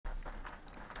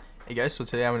Hey guys, so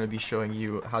today I'm going to be showing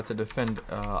you how to defend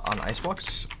on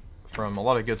Icebox from a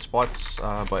lot of good spots,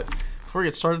 but before we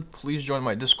get started, please join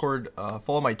my Discord,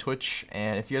 follow my Twitch,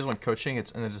 and if you guys want coaching,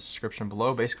 it's in the description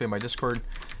below. Basically my Discord,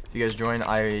 if you guys join,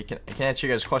 I can answer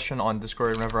you guys' question on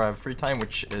Discord whenever I have free time,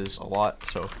 which is a lot.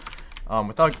 So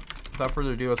without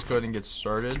further ado, let's go ahead and get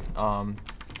started.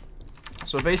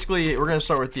 So basically we're going to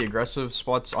start with the aggressive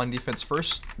spots on defense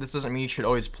first. This doesn't mean you should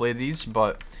always play these,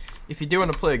 but if you do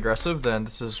want to play aggressive, then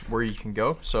this is where you can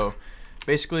go. So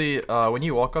basically when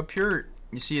you walk up here,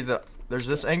 you see that there's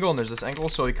this angle and there's this angle,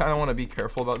 so you kind of want to be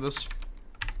careful about this.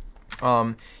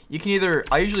 You can either,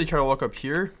 I usually try to walk up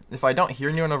here. If I don't hear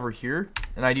anyone over here,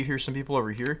 and I do hear some people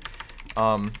over here,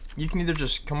 you can either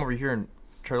just come over here and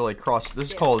try to like cross. This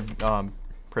is called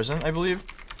prison, I believe,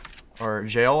 or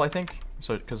jail, I think.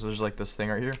 So because there's like this thing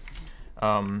right here.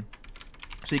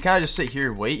 So you kind of just sit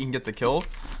here, wait, you can get the kill.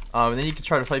 And then you can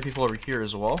try to fight people over here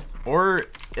as well. Or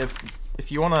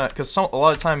if you wanna, because a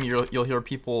lot of time you'll hear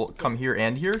people come here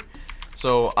and here.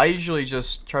 So I usually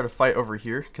just try to fight over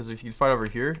here, because if you fight over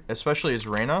here, especially as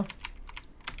Reyna,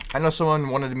 I know someone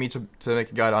wanted me to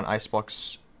make a guide on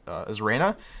Icebox as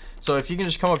Reyna. So if you can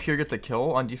just come up here, get the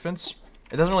kill on defense,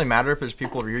 it doesn't really matter if there's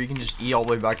people over here. You can just E all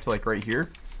the way back to like right here,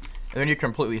 and then you're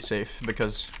completely safe,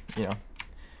 because you know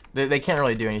they can't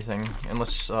really do anything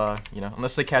unless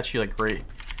unless they catch you like right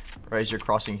as you're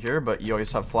crossing here. But you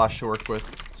always have flash to work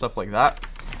with, stuff like that.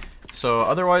 So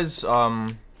otherwise,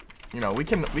 you know, we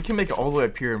can make it all the way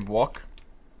up here and walk.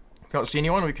 If we don't see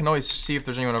anyone, we can always see if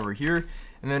there's anyone over here,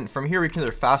 and then from here we can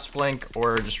either fast flank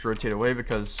or just rotate away,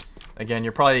 because again,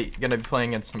 you're probably gonna be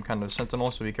playing against some kind of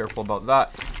sentinel, so be careful about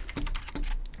that.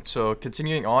 So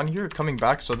continuing on here, coming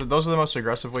back, so those are the most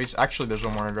aggressive ways. Actually, there's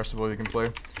one more aggressive way we can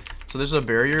play. So there's a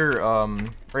barrier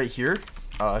right here.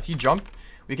 If you jump,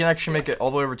 we can actually make it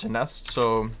all the way over to nest.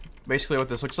 So basically what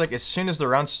this looks like, as soon as the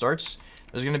round starts,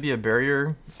 there's going to be a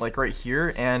barrier like right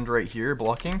here and right here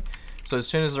blocking. So as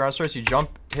soon as the round starts, you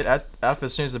jump, hit F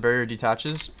as soon as the barrier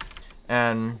detaches.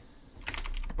 And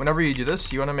whenever you do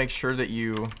this, you want to make sure that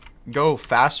you go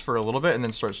fast for a little bit and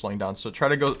then start slowing down. So try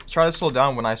to slow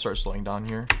down when I start slowing down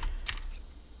here.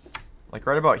 Like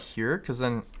right about here, because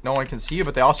then no one can see you,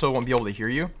 but they also won't be able to hear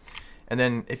you. And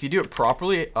then if you do it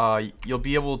properly, you'll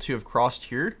be able to have crossed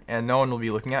here and no one will be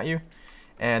looking at you.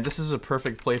 And this is a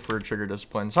perfect play for trigger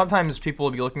discipline. Sometimes people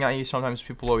will be looking at you, sometimes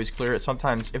people will always clear it.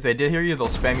 Sometimes if they did hear you, they'll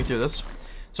spam you through this.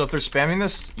 So if they're spamming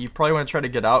this, you probably want to try to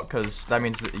get out, because that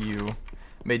means that you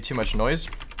made too much noise.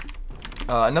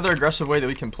 Another aggressive way that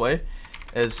we can play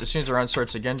is as soon as the round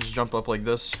starts, again, just jump up like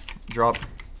this, drop,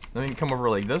 then you can come over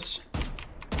like this.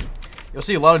 You'll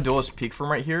see a lot of duelists peek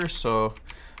from right here, so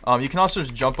you can also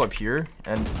just jump up here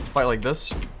and fight like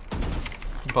this.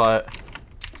 But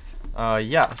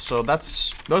yeah, so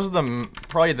those are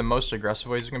probably the most aggressive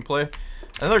ways you can play.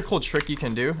 Another cool trick you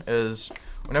can do is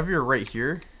whenever you're right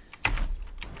here,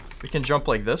 we can jump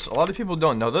like this. A lot of people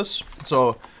don't know this.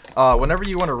 So whenever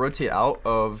you want to rotate out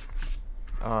of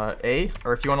A,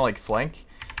 or if you want to like flank,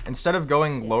 instead of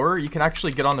going lower, you can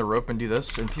actually get on the rope and do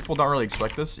this, and people don't really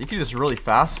expect this. You can do this really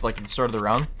fast, like at the start of the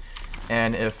round,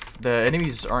 and if the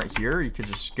enemies aren't here, you could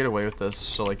just get away with this.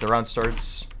 So like the round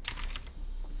starts,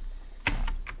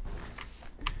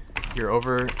 you're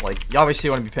over, like you obviously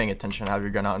want to be paying attention, have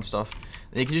your gun out and stuff.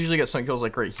 And you can usually get some kills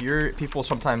like right here. People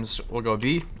sometimes will go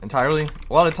B entirely.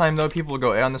 A lot of time though, people will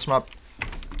go A on this map.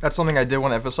 That's something I did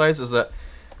want to emphasize, is that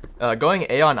going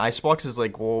A on Icebox is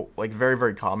like, well, like very,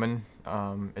 very common.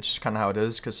 It's just kind of how it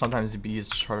is, because sometimes the B is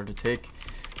just harder to take.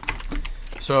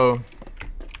 So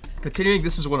continuing,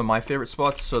 this is one of my favorite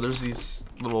spots. So there's these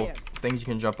little things you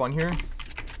can jump on here.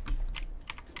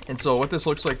 And so what this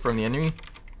looks like from the enemy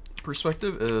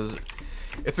perspective is,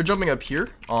 if they're jumping up here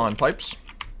on pipes,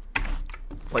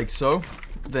 like so,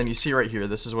 then you see right here,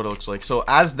 this is what it looks like. So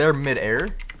as they're midair,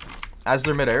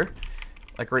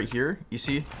 like right here, you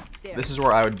see, this is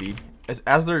where I would be.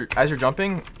 As you're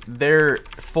jumping, they're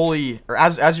fully, or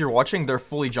as you're watching, they're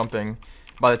fully jumping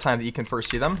by the time that you can first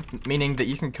see them, meaning that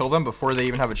you can kill them before they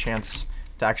even have a chance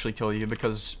to actually kill you,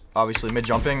 because obviously mid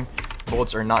jumping,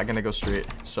 bullets are not going to go straight.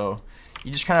 So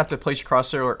you just kind of have to place your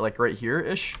crosshair like right here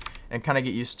ish, and kind of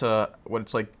get used to what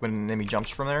it's like when an enemy jumps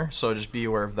from there. So just be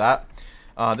aware of that.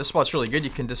 This spot's really good. You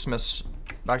can dismiss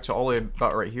back to all the way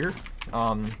about right here.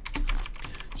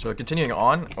 So continuing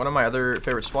on, one of my other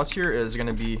favorite spots here is going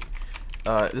to be,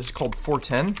 this is called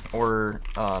 410, or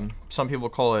some people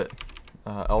call it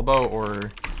elbow,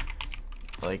 or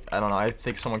like, I don't know, I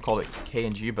think someone called it K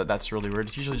and G, but that's really weird.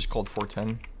 It's usually just called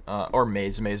 410, or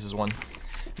maze is one.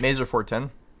 Maze or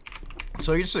 410.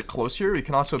 So you just sit close here. You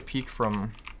can also peek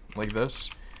from like this,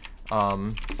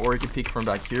 or you can peek from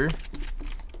back here.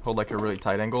 hold like a really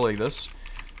tight angle like this.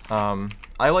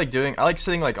 I like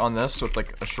sitting like on this with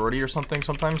like a shorty or something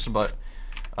sometimes, but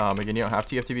again, you don't have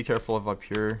to. You have to be careful of up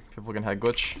here. People can head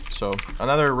glitch. So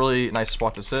another really nice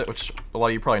spot to sit, which a lot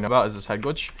of you probably know about, is this head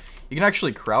glitch. You can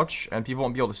actually crouch and people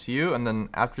won't be able to see you, and then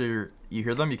after you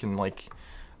hear them, you can like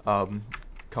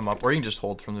come up, or you can just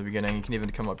hold from the beginning. You can even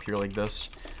come up here like this.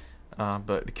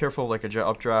 But be careful of like a jett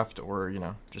updraft, or you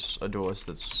know, just a duelist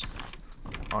that's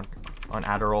on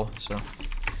Adderall. So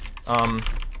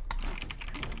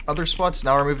other spots,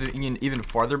 now we're moving even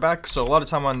farther back. So a lot of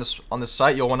time on this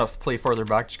site, you'll want to play farther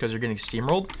back just because you're getting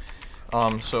steamrolled.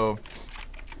 So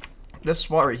this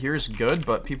spot right here is good,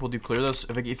 but people do clear this.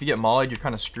 If you get mollied, you're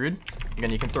kind of screwed.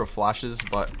 Again, you can throw flashes,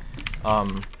 but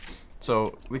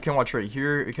so we can watch right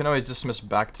here. We can always dismiss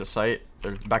back to site,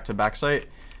 or back to back site.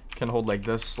 Can hold like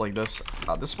this, like this.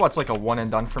 This spot's like a one and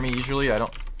done for me usually.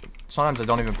 Sometimes I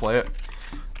don't even play it.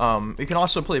 You can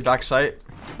also play backside.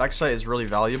 Backside is really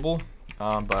valuable,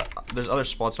 but there's other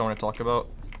spots I want to talk about.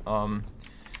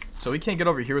 So we can't get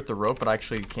over here with the rope, but I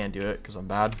actually can't do it because I'm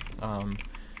bad.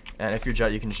 And if you're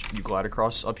jett, you can just glide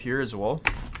across up here as well.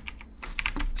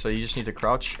 So you just need to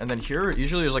crouch, and then here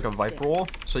usually there's like a viper wall,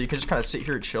 so you can just kind of sit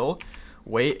here, chill,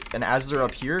 wait, and as they're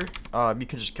up here, you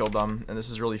can just kill them, and this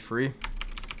is really free.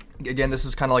 Again, this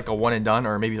is kind of like a one and done,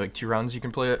 or maybe like 2 rounds you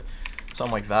can play it,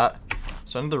 something like that.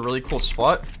 So another really cool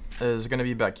spot is going to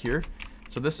be back here.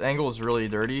 So this angle is really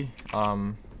dirty.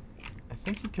 I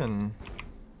think you can,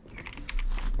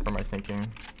 what am I thinking?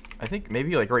 I think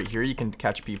maybe like right here you can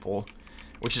catch people,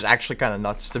 which is actually kind of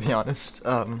nuts, to be honest.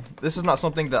 This is not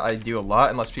something that I do a lot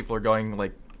unless people are going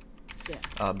like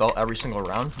belt every single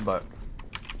round, but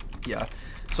yeah.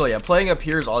 So yeah, playing up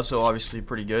here is also obviously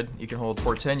pretty good. You can hold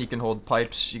 410, you can hold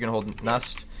pipes, you can hold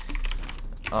nest.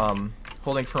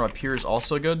 Holding from up here is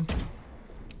also good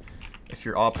if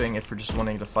you're opping, if you're just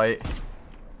wanting to fight.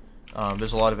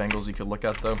 There's a lot of angles you could look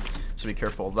at though, so be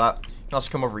careful of that. You can also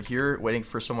come over here, waiting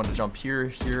for someone to jump here,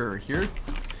 here, or here.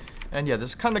 And yeah,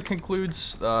 this kind of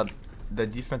concludes the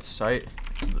defense site,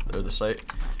 or the site.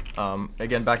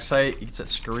 Again, back site, you can set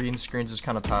screens. Screens is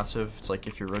kind of passive. It's like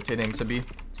if you're rotating to be.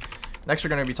 Next,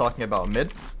 we're going to be talking about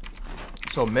mid.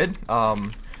 So mid,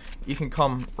 you can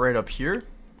come right up here,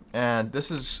 and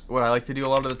this is what I like to do a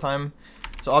lot of the time.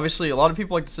 So obviously, a lot of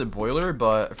people like to sit boiler,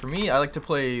 but for me, I like to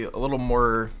play a little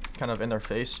more kind of in their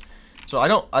face. So I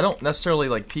don't necessarily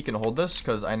like peek and hold this,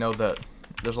 because I know that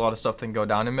there's a lot of stuff that can go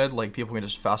down in mid. Like people can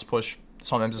just fast push.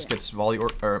 Sometimes this gets volley or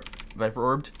viper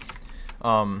orbed.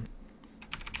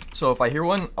 So if I hear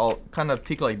one, I'll kind of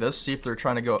peek like this, see if they're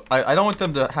trying to go. I don't want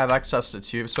them to have access to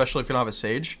tube, especially if you don't have a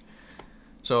sage.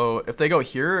 So if they go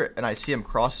here and I see them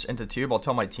cross into tube, I'll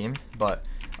tell my team. But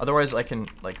otherwise, I can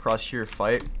like cross here,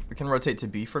 fight. We can rotate to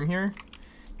B from here.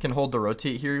 Can hold the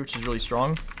rotate here, which is really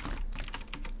strong.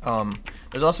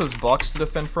 There's also this box to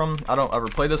defend from. I don't ever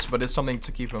play this, but it's something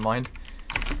to keep in mind.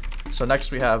 So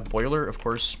next we have boiler, of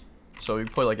course. So we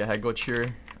play like a head glitch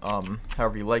here.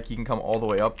 However you like, you can come all the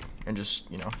way up and just,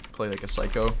 you know, play like a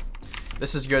psycho.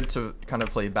 This is good to kind of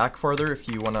play back farther if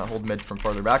you want to hold mid from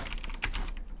farther back.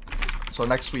 So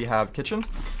next we have kitchen,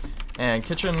 and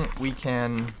kitchen we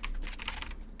can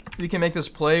make this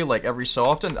play like every so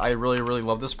often. I really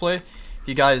love this play. If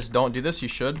you guys don't do this, you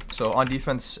should. So on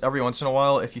defense, every once in a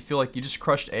while, if you feel like you just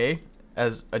crushed A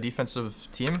as a defensive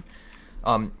team,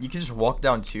 you can just walk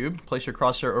down tube, place your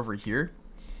crosshair over here,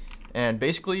 and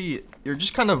basically you're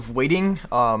just kind of waiting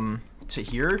to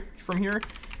hear from here,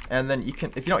 and then you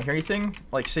can, if you don't hear anything,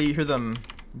 like say you hear them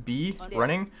B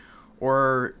running,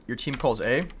 or your team calls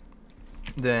A,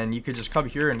 then you could just come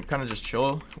here and kind of just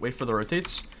chill, wait for the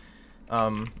rotates,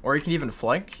 or you can even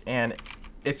flank, and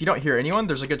if you don't hear anyone,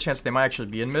 there's a good chance they might actually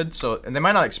be in mid, and they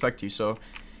might not expect you, so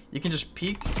you can just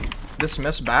peek,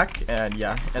 dismiss back, and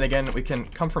yeah, and again, we can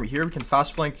come from here, we can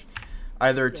fast flank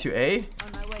either to A,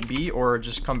 B, or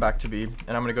just come back to B,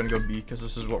 and I'm gonna go B because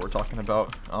this is what we're talking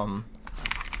about.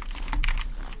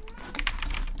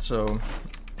 So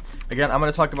again, I'm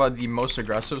gonna talk about the most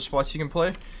aggressive spots you can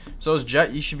play. So as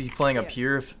jett, you should be playing up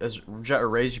here. As jett or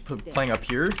raise, you playing up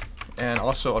here and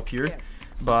also up here.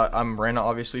 But I'm Reyna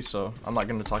obviously, so I'm not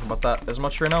gonna talk about that as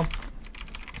much right now.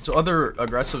 So other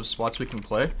aggressive spots we can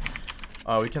play,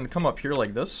 we can come up here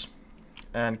like this,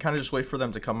 and kind of just wait for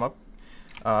them to come up.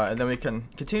 And then we can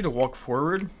continue to walk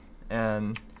forward,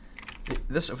 and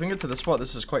this, if we can get to this spot,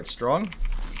 this is quite strong.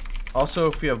 Also,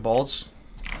 if we have balls,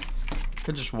 we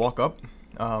could just walk up.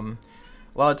 A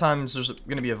lot of times there's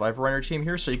going to be a viper on your team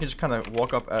here, so you can just kind of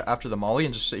walk up after the molly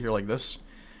and just sit here like this.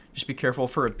 Just be careful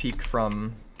for a peek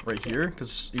from right here,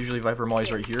 because usually viper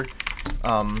molly's right here.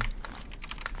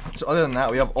 So other than that,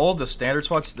 we have all the standard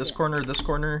spots, this corner,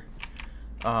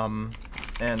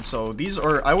 And so these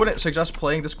are, I wouldn't suggest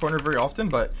playing this corner very often,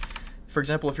 but for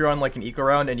example, if you're on like an eco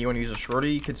round and you want to use a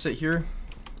shorty, you could sit here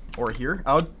or here.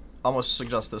 I would almost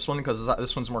suggest this one because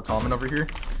this one's more common over here.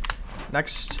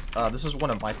 Next, this is one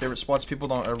of my favorite spots. People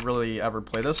don't really ever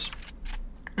play this.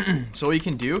 So what you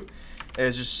can do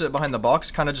is just sit behind the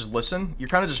box, kind of just listen. You're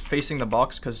kind of just facing the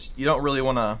box because you don't really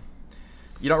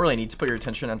need to put your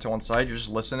attention into one side. You're just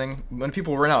listening. When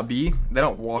people run out B, they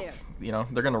don't walk, you know,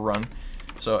 they're gonna run.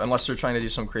 So unless they're trying to do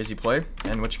some crazy play,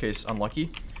 in which case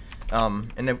unlucky.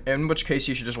 And in which case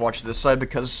you should just watch this side,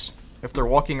 because if they're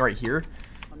walking right here,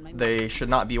 they should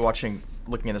not be looking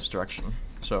in this direction.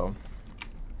 So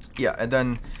yeah, and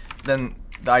then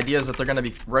the idea is that they're gonna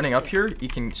be running up here. You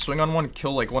can swing on one,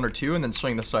 kill like one or two, and then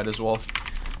swing this side as well.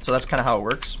 So that's kind of how it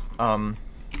works. And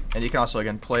you can also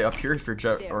again play up here if you're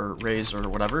Jett or Raze or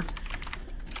whatever.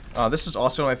 This is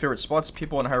also my favorite spots.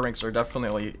 People in high ranks are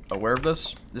definitely aware of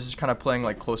this. This is kind of playing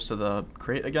like close to the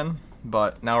crate again,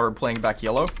 but now we're playing back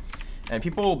yellow. And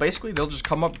people basically, they'll just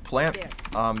come up, plant,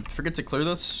 forget to clear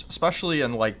this, especially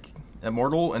in like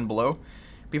immortal and below.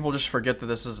 People just forget that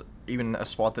this is even a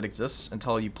spot that exists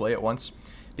until you play it once.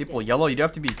 People yellow, you do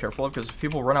have to be careful of, because if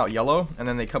people run out yellow and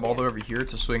then they come all the way over here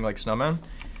to swing like snowman,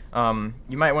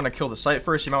 you might want to kill the site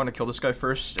first, you might want to kill this guy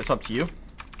first, it's up to you.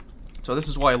 So this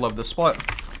is why I love this spot.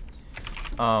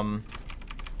 Other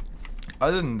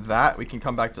than that, we can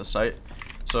come back to site.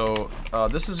 So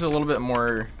this is a little bit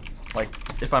more like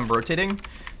if I'm rotating.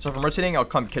 So if I'm rotating, I'll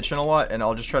come kitchen a lot, and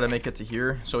I'll just try to make it to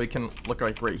here, so we can look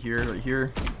like right here,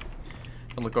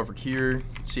 and look over here,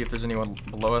 see if there's anyone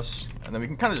below us, and then we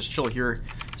can kind of just chill here,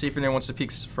 see if anyone wants to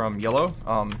peek from yellow.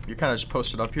 You're kind of just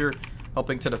posted up here,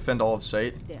 helping to defend all of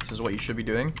site. This is what you should be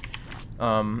doing.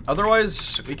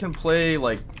 Otherwise, we can play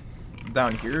like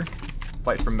down here,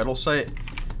 fight from middle site.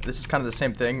 This is kind of the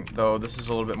same thing, though this is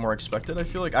a little bit more expected, I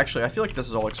feel like. Actually, I feel like this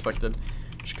is all expected,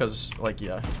 just because, like,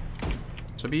 yeah.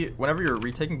 So whenever you're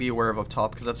retaking, be aware of up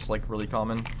top, because that's, like, really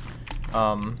common.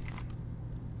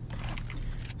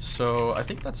 So I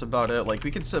think that's about it. Like,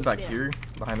 we can sit back here,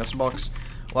 behind this box.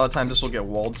 A lot of times this will get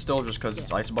walled still, just because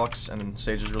it's Icebox, and then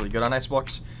Sage is really good on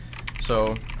Icebox.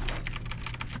 So,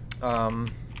 yeah,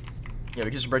 we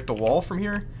can just break the wall from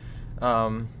here.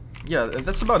 Yeah,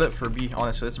 that's about it for B,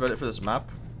 honestly. That's about it for this map.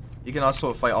 You can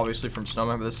also fight, obviously, from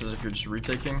Snowman, but this is if you're just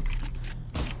retaking.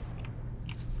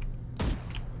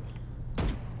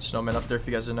 Snowman up there, if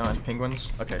you guys didn't know, and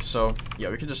penguins. Okay, so,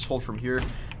 yeah, we can just hold from here.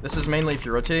 This is mainly if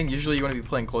you're rotating. Usually you want to be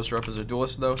playing closer up as a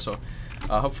duelist, though, so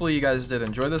hopefully you guys did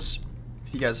enjoy this.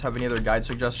 If you guys have any other guide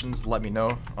suggestions, let me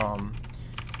know.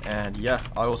 And, yeah,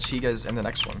 I will see you guys in the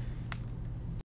next one.